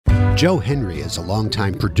Joe Henry is a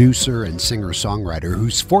longtime producer and singer-songwriter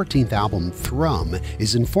whose 14th album, Thrum,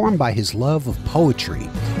 is informed by his love of poetry.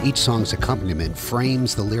 Each song's accompaniment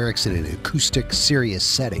frames the lyrics in an acoustic, serious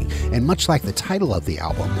setting, and much like the title of the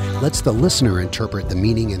album, lets the listener interpret the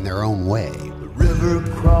meaning in their own way. The river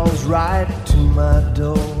crawls right to my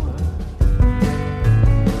door.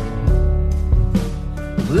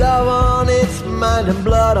 Love on its mind and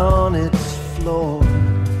blood on its floor.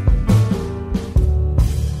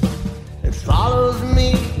 It follows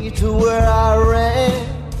me to where I ran,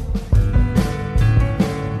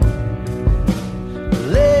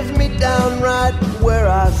 lays me down right where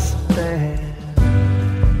I stand.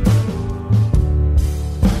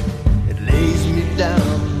 It lays me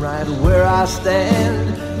down right where I stand.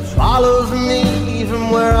 It follows me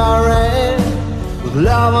from where I ran. With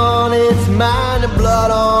love on its mind and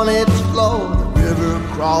blood on its floor, the river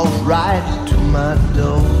crawls right to my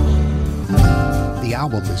door. The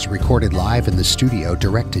album is recorded live in the studio,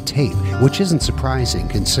 direct to tape, which isn't surprising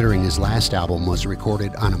considering his last album was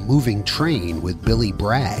recorded on a moving train with Billy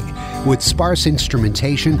Bragg. With sparse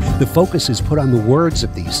instrumentation, the focus is put on the words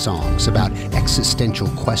of these songs about existential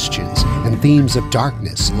questions and themes of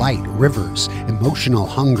darkness, light, rivers, emotional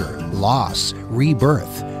hunger, loss,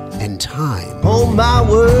 rebirth, and time. Oh my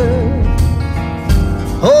word,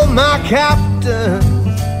 oh my captain,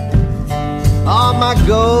 all my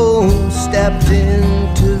goals stepped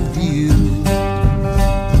into view.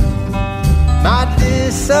 My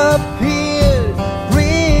disappeared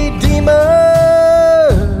redeemers,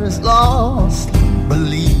 lost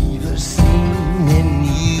believers seen in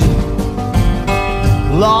you.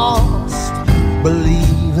 Lost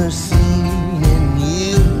believers seen in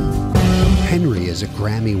you. Henry is a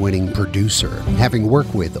Grammy-winning producer, having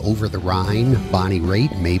worked with Over the Rhine, Bonnie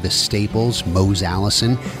Raitt, Mavis Staples, Mose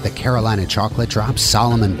Allison, the Carolina Chocolate Drops,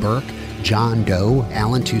 Solomon Burke, John Doe,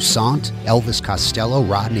 Alan Toussaint, Elvis Costello,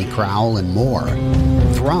 Rodney Crowell, and more.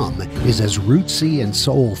 Thrum is as rootsy and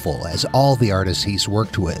soulful as all the artists he's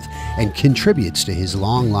worked with and contributes to his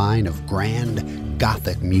long line of grand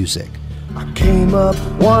Gothic music. I came up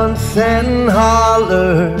once and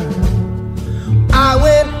hollered. I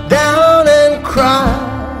went down and cried.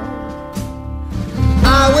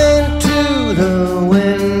 I went to the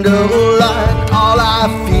window like all I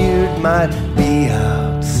feared might be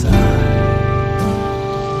outside.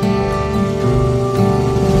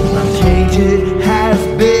 My cage has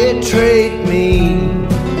betrayed me,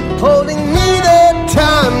 holding me that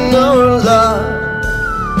time no love,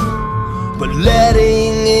 but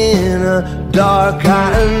letting in a dark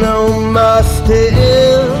I know must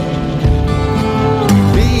still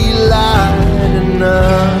be light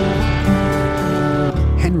enough.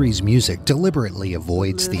 Henry's music deliberately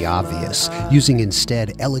avoids the obvious, using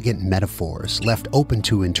instead elegant metaphors left open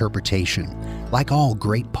to interpretation, like all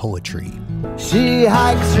great poetry. She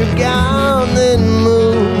hikes her gown then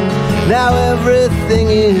moves. Now everything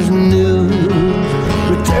is new.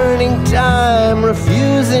 Returning time,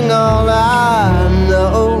 refusing all I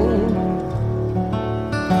know,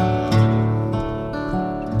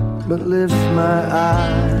 but lifts my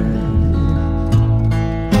eyes.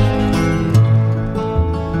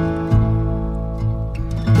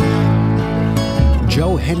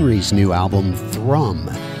 Joe Henry's new album, Thrum.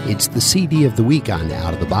 It's the CD of the week on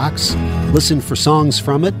Out of the Box. Listen for songs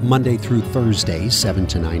from it Monday through Thursday, 7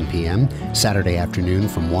 to 9 p.m., Saturday afternoon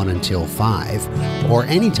from 1 until 5, or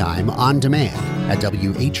anytime on demand at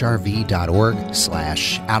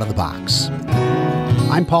whrv.org/outofthebox.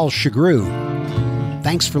 I'm Paul Chagru.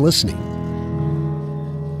 Thanks for listening.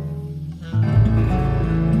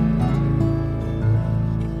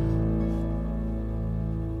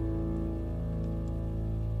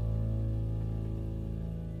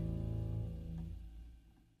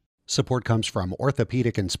 Support comes from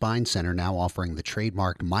Orthopedic and Spine Center, now offering the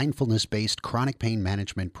trademarked mindfulness-based chronic pain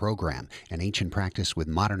management program, an ancient practice with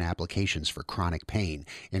modern applications for chronic pain.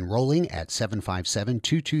 Enrolling at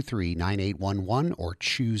 757-223-9811 or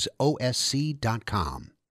choose osc.com.